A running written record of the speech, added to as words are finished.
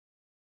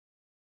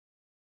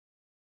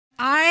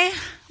I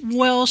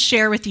will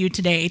share with you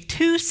today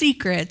 2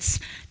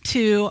 secrets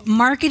to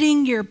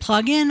marketing your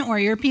plugin or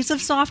your piece of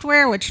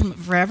software, which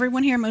for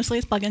everyone here mostly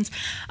is plugins,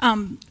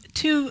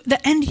 to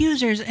the end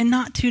users and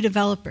not to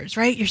developers,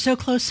 right? You're so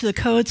close to the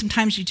code,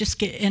 sometimes you just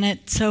get in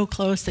it so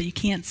close that you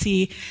can't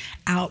see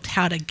out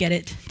how to get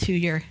it to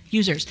your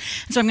users.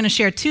 And so I'm going to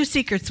share 2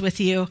 secrets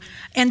with you.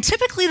 And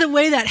typically the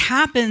way that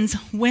happens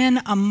when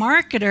a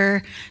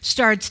marketer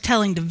starts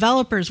telling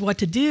developers what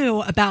to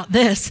do about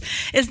this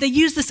is they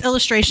use this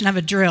illustration of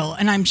a drill.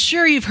 And I'm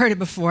sure you've heard it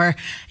before.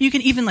 You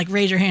can even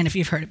raise your hand if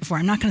you've heard it before.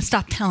 I'm not going to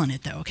stop telling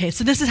it though, okay?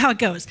 So this is how it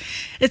goes.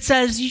 It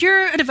says,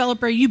 you're a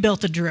developer, you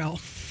built a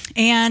drill.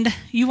 And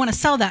you want to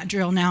sell that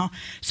drill now.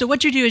 So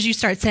what you do is you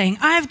start saying,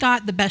 I've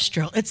got the best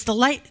drill. It's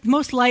the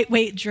most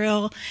lightweight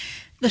drill,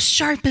 the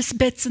sharpest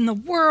bits in the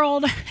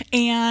world,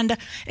 and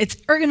it's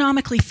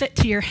ergonomically fit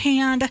to your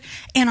hand.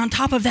 And on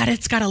top of that,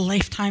 it's got a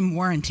lifetime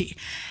warranty.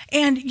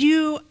 And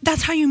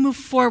that's how you move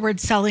forward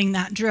selling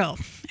that drill.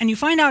 And you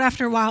find out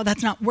after a while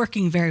that's not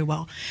working very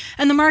well.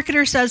 And the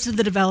marketer says to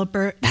the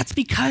developer, that's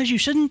because you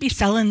shouldn't be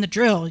selling the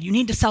drill. You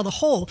need to sell the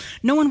hole.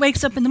 No one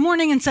wakes up in the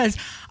morning and says,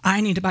 I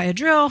need to buy a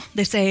drill.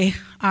 They say,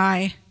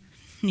 I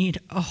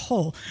need a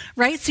hole,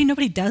 right? See,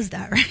 nobody does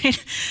that,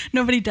 right?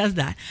 Nobody does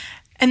that.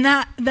 And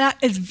that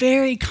is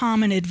very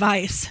common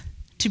advice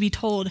to be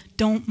told,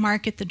 don't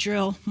market the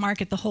drill,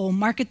 market the hole,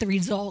 market the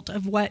result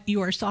of what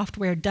your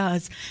software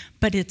does,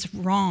 but it's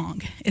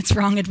wrong. It's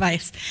wrong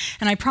advice.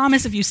 And I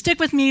promise if you stick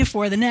with me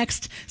for the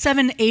next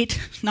 7, 8,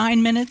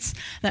 9 minutes,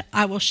 that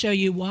I will show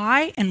you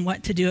why and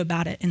what to do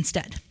about it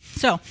instead.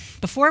 So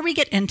before we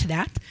get into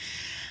that,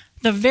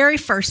 the very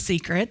first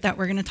secret that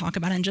we're going to talk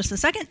about in just a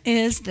second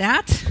is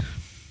that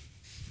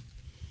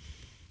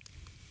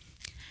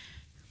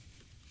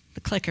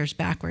the clicker's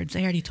backwards.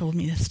 They already told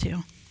me this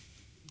too.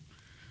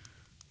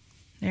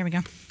 There we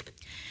go.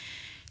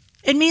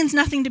 It means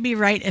nothing to be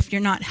right if you're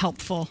not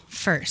helpful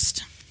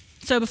first.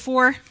 So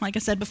like I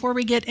said, before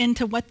we get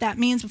into what that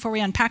means, before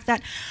we unpack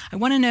that, I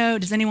want to know,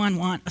 does anyone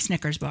want a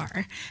Snickers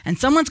bar? And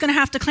someone's going to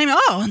have to claim,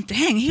 oh,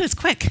 dang, he was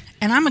quick.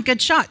 And I'm a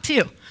good shot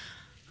too.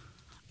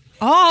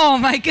 Oh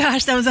my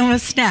gosh, that was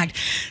almost snagged.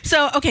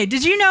 So, okay,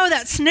 did you know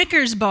that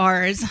Snickers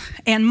bars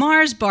and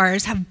Mars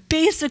bars have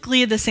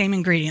basically the same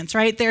ingredients,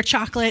 right? They're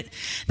chocolate,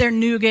 they're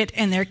nougat,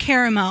 and they're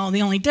caramel.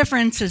 The only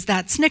difference is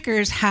that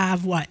Snickers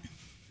have what?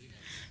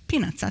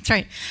 Peanuts, that's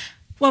right.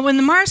 Well, when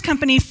the Mars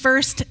company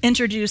first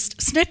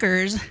introduced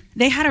Snickers,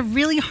 they had a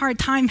really hard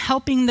time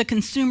helping the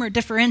consumer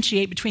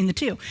differentiate between the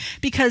two,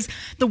 because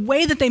the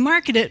way that they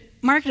marketed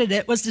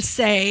it was to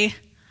say,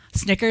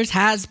 Snickers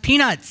has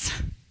peanuts.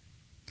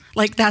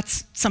 Like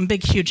that's some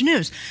big, huge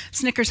news.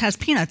 Snickers has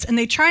peanuts. And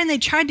they tried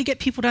to get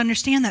people to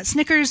understand that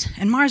Snickers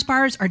and Mars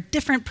bars are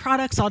different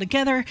products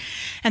altogether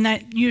and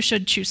that you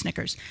should choose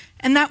Snickers.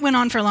 And that went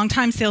on for a long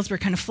time. Sales were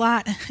kind of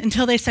flat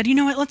until they said, you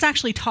know what, let's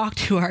actually talk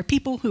to our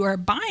people who are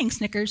buying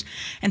Snickers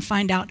and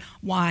find out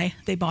why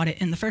they bought it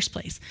in the first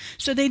place.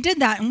 So they did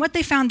that. And what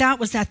they found out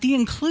was that the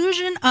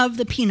inclusion of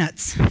the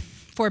peanuts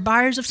for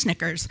buyers of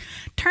Snickers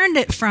turned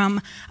it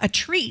from a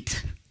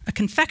treat, a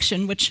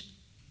confection, which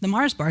the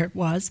Mars bar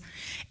was,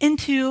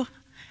 into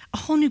a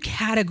whole new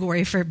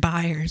category for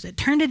buyers. It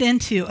turned it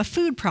into a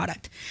food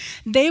product.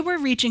 They were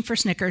reaching for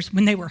Snickers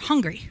when they were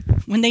hungry,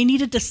 when they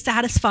needed to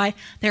satisfy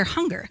their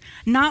hunger,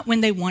 not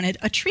when they wanted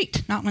a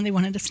treat, not when they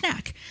wanted a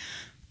snack.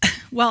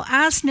 Well,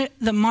 as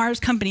the Mars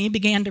company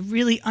began to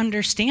really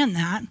understand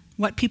that,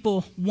 what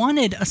people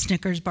wanted a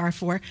Snickers bar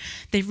for,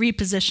 they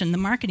repositioned the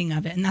marketing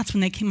of it. And that's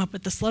when they came up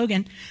with the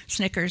slogan,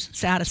 Snickers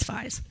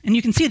satisfies. And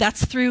you can see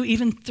that's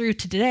even through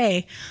to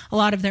today, a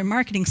lot of their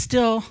marketing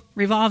still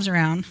revolves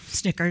around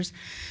Snickers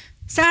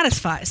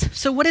satisfies.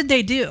 So what did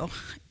they do?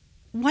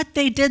 What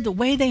they did, the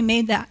way they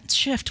made that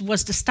shift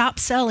was to stop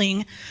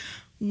selling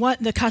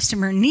what the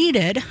customer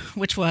needed,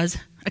 which was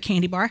a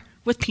candy bar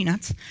with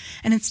peanuts,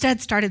 and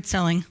instead started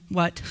selling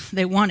what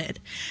they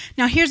wanted.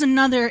 Now here's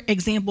another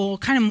example,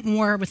 kind of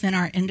more within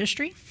our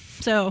industry.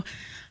 So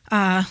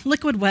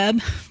Liquid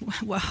Web,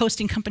 a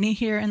hosting company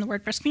here in the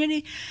WordPress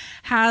community,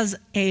 has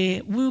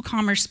a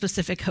WooCommerce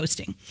specific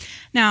hosting.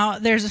 Now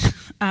there's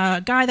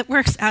a guy that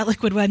works at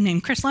Liquid Web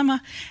named Chris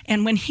Lemma,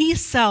 and when he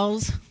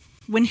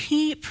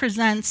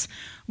presents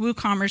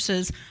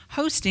WooCommerce's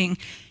hosting,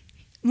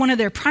 one of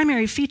their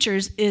primary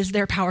features is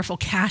their powerful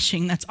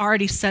caching that's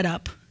already set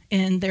up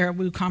in their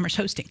WooCommerce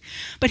hosting.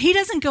 But he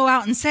doesn't go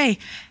out and say,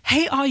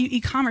 hey, all you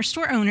e-commerce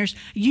store owners,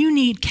 you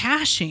need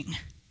caching.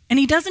 And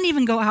he doesn't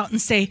even go out and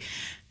say,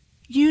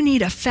 you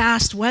need a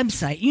fast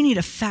website, you need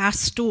a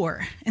fast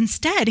store.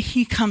 Instead,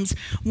 he comes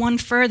one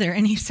further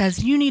and he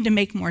says, you need to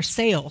make more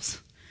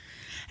sales.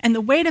 And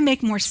the way to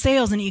make more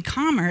sales in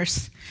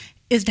e-commerce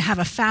is to have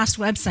a fast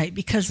website,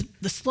 because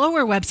the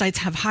slower websites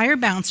have higher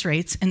bounce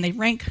rates and they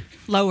rank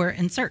lower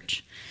in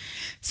search.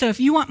 So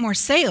if you want more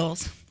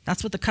sales,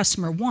 that's what the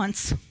customer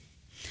wants,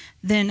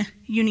 then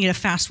you need a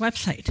fast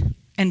website.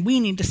 And we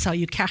need to sell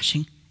you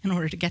caching in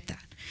order to get that.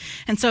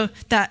 And so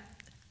that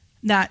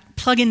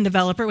plugin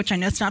developer, which I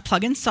know it's not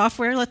plugin,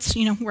 software, let's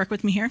work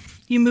with me here.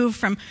 You move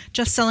from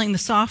just selling the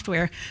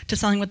software to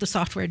selling what the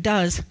software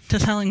does to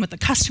selling what the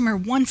customer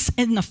wants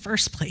in the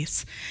first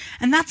place.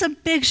 And that's a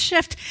big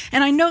shift.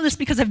 And I know this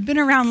because I've been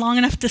around long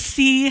enough to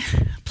see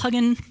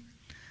plugin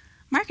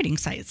marketing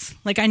sites.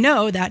 Like, I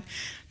know that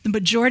the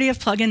majority of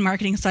plugin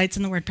marketing sites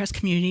in the WordPress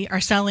community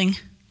are selling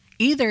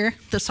either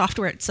the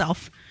software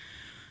itself,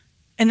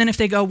 and then if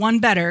they go one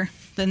better,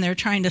 then they're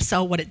trying to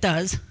sell what it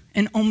does.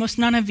 And almost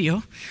none of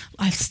you,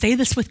 I say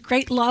this with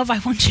great love, I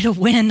want you to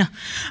win.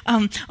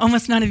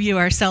 Almost none of you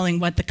are selling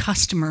what the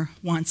customer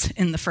wants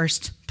in the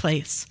first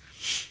place.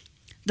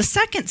 The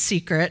second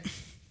secret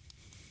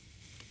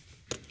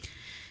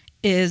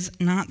is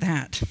not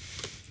that.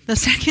 The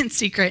second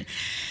secret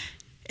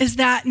is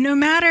that no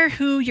matter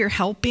who you're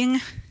helping,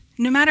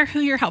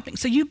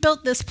 so you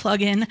built this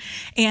plugin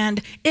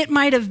and it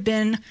might have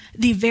been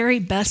the very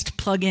best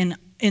plugin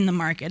in the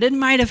market. It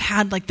might have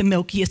had like the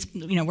milkiest,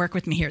 work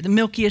with me here, the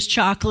milkiest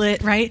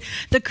chocolate, right?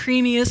 The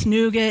creamiest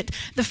nougat,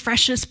 the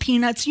freshest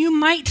peanuts. You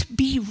might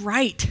be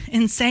right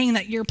in saying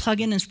that your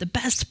plugin is the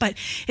best, but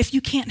if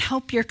you can't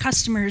help your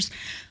customers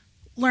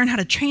learn how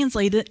to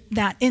translate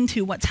that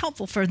into what's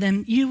helpful for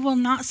them, you will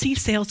not see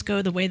sales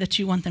go the way that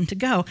you want them to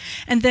go.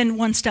 And then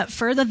one step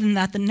further than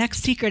that, the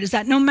next secret is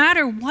that no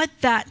matter what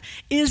that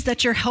is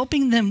that you're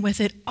helping them with,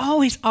 it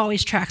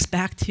always tracks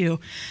back to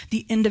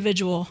the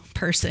individual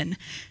person.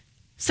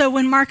 So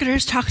when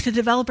marketers talk to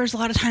developers, a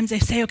lot of times they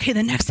say, okay,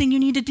 the next thing you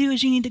need to do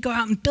is you need to go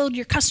out and build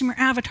your customer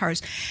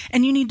avatars.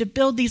 And you need to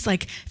build these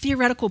like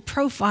theoretical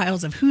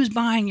profiles of who's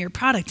buying your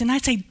product. And I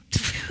say,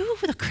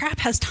 who the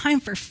crap has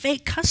time for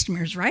fake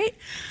customers, right?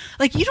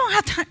 Like, you don't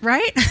have time,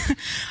 right?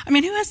 I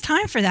mean, who has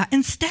time for that?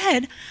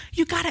 Instead,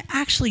 you got to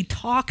actually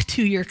talk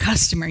to your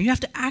customer. You have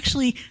to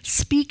actually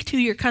speak to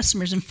your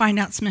customers and find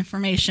out some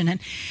information.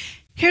 And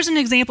here's an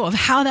example of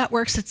how that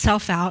works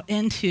itself out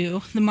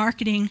into the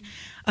marketing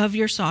of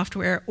your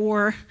software,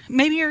 or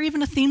maybe you're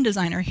even a theme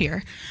designer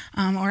here,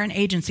 or an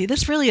agency.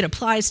 This really, it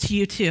applies to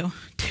you too.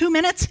 2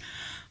 minutes?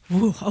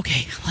 Woo,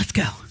 okay, let's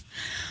go.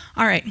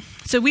 All right,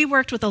 so we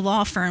worked with a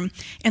law firm,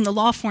 and the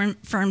law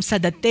firm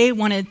said that they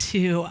wanted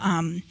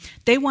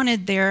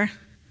their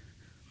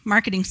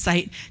marketing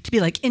site to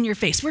be like in your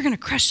face. We're gonna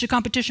crush the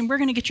competition. We're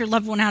gonna get your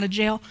loved one out of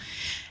jail.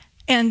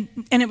 And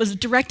it was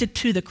directed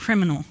to the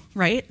criminal,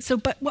 right? So,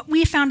 but what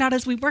we found out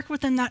as we worked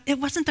with them, that it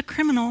wasn't the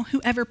criminal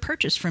who ever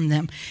purchased from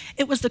them.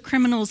 It was the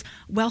criminal's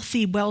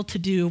wealthy,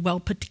 well-to-do,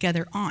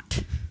 well-put-together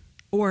aunt,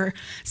 or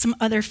some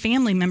other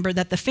family member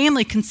that the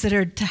family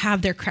considered to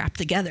have their crap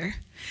together.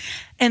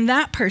 And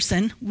that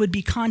person would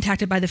be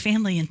contacted by the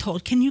family and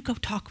told, can you go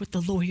talk with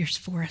the lawyers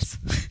for us?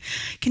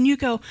 Can you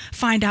go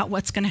find out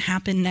what's going to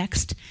happen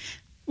next?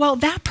 Well,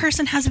 that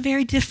person has a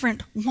very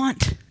different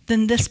want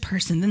than this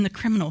person, than the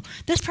criminal.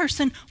 This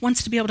person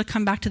wants to be able to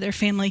come back to their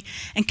family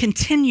and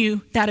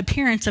continue that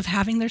appearance of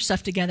having their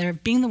stuff together,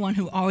 of being the one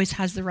who always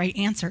has the right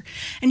answer.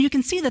 And you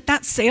can see that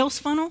that sales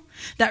funnel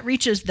that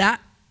reaches that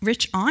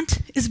rich aunt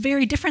is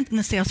very different than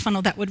the sales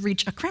funnel that would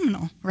reach a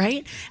criminal,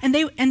 right? And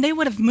they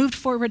would have moved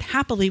forward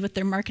happily with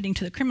their marketing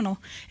to the criminal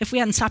if we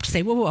hadn't stopped to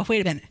say, whoa,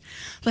 wait a minute.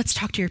 Let's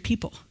talk to your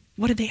people.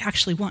 What do they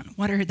actually want?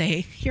 What are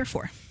they here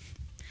for?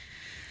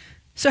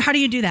 So how do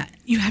you do that?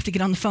 You have to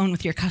get on the phone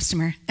with your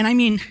customer. And I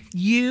mean,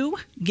 you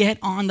get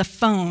on the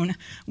phone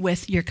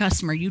with your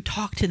customer. You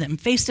talk to them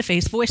face to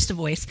face, voice to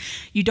voice.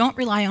 You don't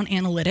rely on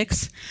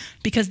analytics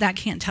because that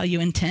can't tell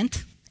you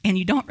intent. And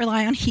you don't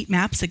rely on heat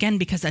maps, again,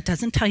 because that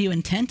doesn't tell you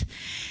intent.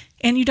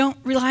 And you don't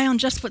rely on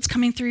just what's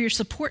coming through your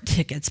support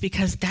tickets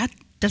because that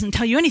doesn't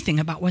tell you anything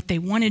about what they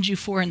wanted you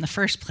for in the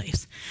first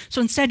place. So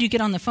instead, you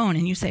get on the phone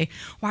and you say,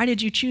 why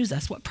did you choose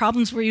us? What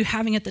problems were you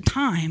having at the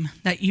time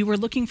that you were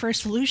looking for a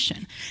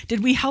solution?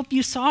 Did we help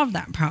you solve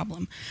that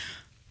problem?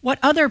 What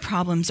other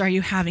problems are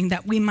you having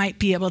that we might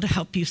be able to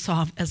help you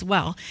solve as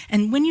well?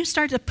 And when you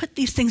start to put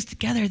these things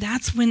together,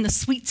 that's when the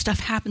sweet stuff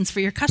happens for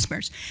your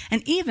customers,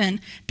 and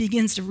even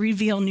begins to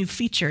reveal new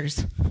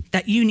features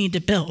that you need to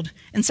build.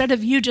 Instead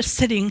of you just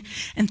sitting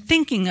and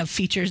thinking of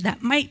features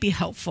that might be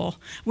helpful,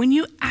 when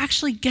you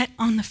actually get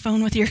on the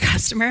phone with your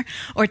customer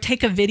or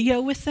take a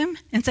video with them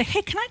and say,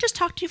 hey, can I just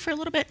talk to you for a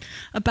little bit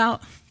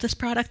about this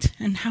product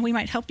and how we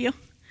might help you?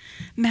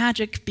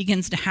 Magic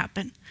begins to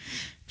happen.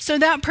 So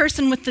that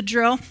person with the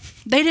drill,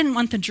 they didn't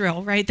want the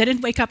drill, right? They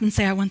didn't wake up and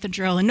say, I want the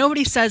drill. And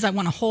nobody says, I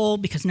want a hole,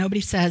 because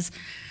nobody says,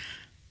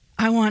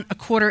 I want a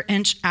 1/4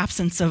 inch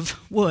absence of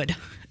wood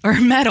or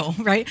metal,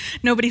 right?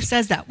 Nobody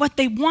says that. What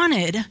they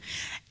wanted,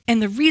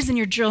 and the reason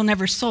your drill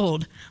never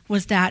sold,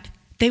 was that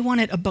they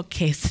wanted a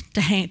bookcase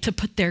to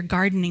put their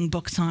gardening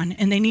books on,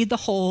 and they need the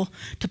hole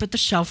to put the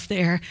shelf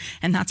there,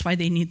 and that's why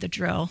they need the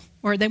drill.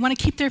 Or they want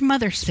to keep their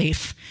mother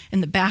safe in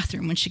the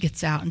bathroom when she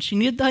gets out, and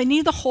they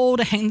need the hole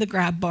to hang the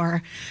grab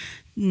bar,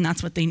 and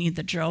that's what they need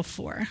the drill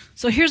for.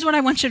 So here's what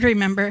I want you to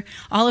remember.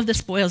 All of this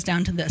boils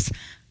down to this.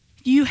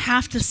 You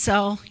have to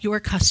sell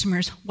your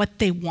customers what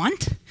they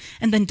want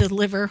and then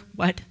deliver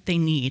what they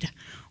need.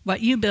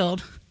 What you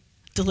build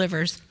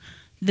delivers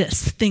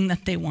this thing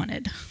that they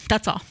wanted.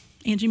 That's all.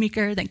 Angie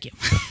Meeker, thank you.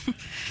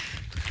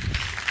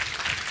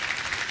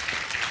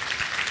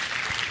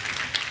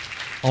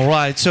 All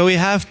right, so we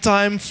have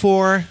time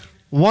for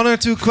 1 or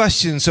 2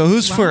 questions. So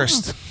who's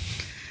first?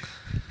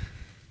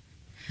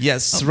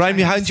 Yes, right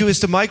behind you is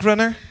the mic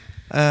runner.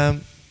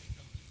 On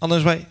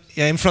his way.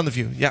 Yeah, in front of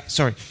you. Yeah,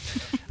 sorry.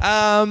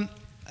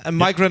 A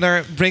mic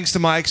runner brings the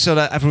mic so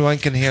that everyone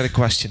can hear the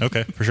question.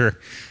 Okay, for sure.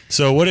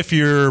 So what if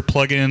your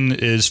plugin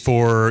is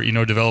for,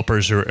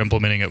 developers who are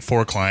implementing it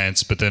for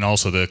clients, but then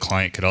also the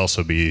client could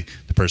also be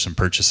the person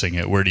purchasing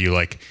it? Where do you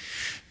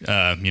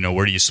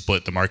where do you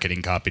split the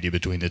marketing copy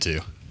between the two?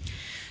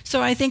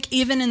 So I think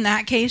even in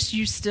that case,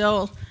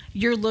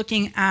 you're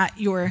looking at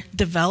your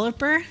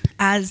developer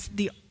as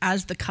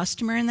the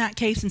customer in that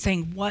case and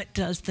saying, what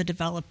does the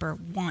developer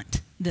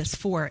want this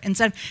for?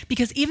 Instead,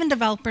 because even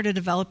developer to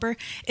developer,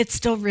 it's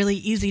still really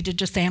easy to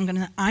just say,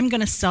 I'm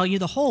gonna sell you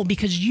the whole,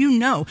 because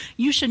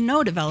you should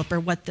know, developer,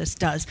 what this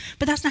does.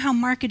 But that's not how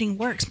marketing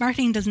works.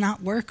 Marketing does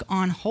not work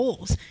on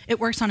wholes. It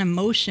works on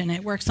emotion.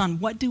 It works on,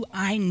 what do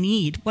I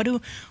need?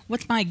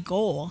 What's my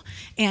goal?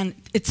 And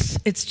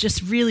it's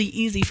just really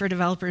easy for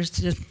developers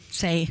to just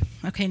say,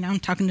 okay, now I'm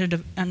talking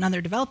to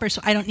another developer,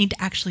 so I don't need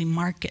to actually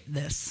market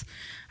this.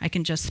 I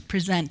can just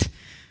present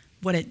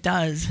what it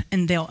does,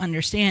 and they'll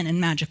understand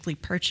and magically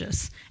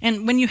purchase.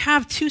 And when you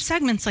have 2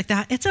 segments like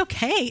that, it's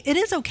okay. It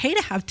is okay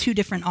to have 2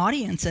 different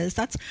audiences.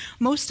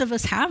 Most of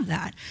us have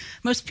that.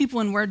 Most people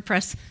in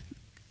WordPress,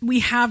 we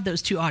have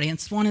those 2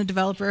 audiences. One is a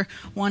developer,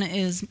 one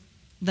is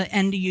the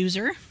end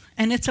user.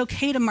 And it's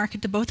okay to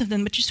market to both of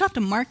them, but you still have to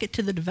market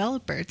to the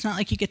developer. It's not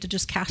like you get to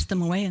just cast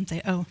them away and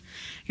say, oh,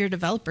 you're a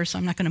developer, so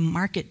I'm not going to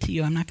market to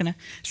you. I'm not going to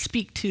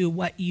speak to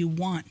what you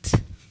want.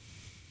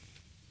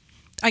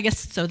 I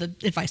guess so the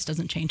advice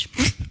doesn't change.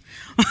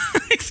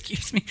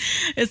 Excuse me.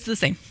 It's the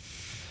same.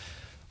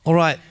 All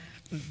right.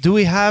 Do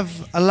we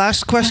have a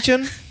last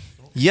question?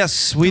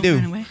 Yes, we do.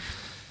 Run away.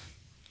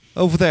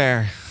 Over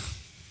there.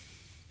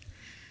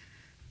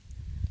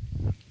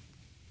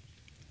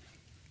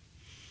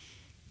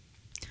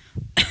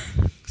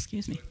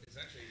 Excuse me.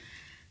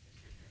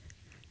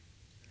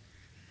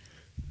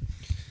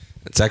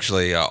 It's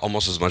actually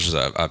almost as much as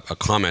a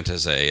comment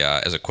as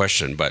a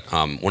question, but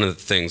one of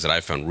the things that I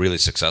found really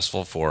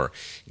successful for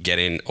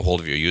getting a hold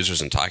of your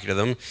users and talking to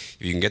them, if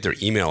you can get their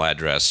email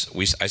address,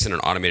 I send an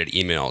automated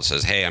email that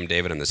says, hey, I'm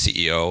David, I'm the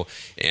CEO,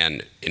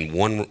 and in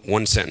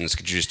one sentence,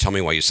 could you just tell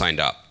me why you signed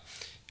up?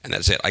 And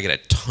that's it. I get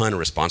a ton of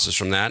responses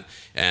from that,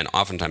 and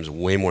oftentimes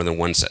way more than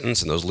 1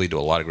 sentence, and those lead to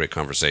a lot of great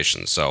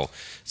conversations. So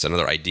it's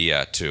another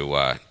idea to,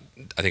 I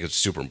think it's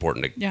super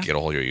important to get a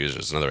hold of your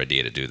users, another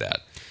idea to do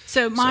that.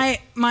 So my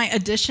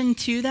addition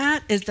to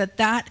that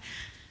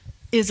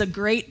is a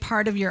great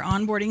part of your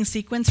onboarding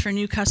sequence for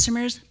new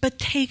customers, but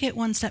take it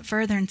one step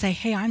further and say,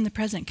 hey, I'm the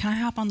president. Can I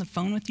hop on the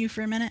phone with you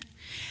for a minute?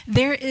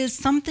 There is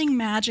something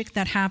magic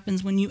that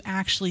happens when you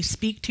actually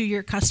speak to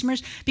your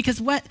customers,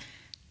 because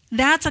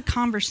that's a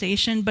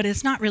conversation, but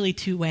it's not really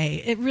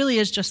two-way. It really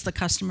is just the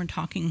customer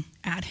talking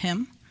at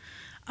him.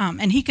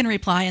 And he can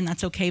reply, and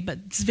that's okay, but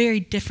it's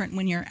very different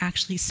when you're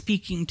actually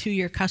speaking to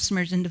your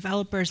customers and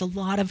developers. A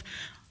lot of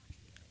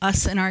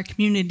us in our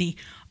community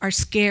are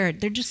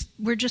scared.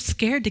 We're just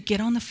scared to get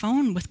on the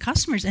phone with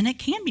customers, and it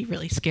can be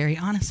really scary,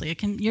 honestly.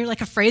 You're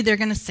like afraid they're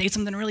going to say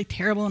something really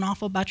terrible and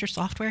awful about your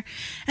software,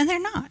 and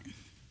they're not.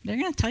 They're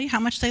going to tell you how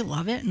much they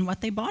love it and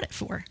what they bought it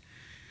for.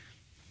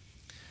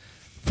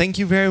 Thank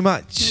you very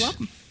much. You're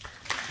welcome.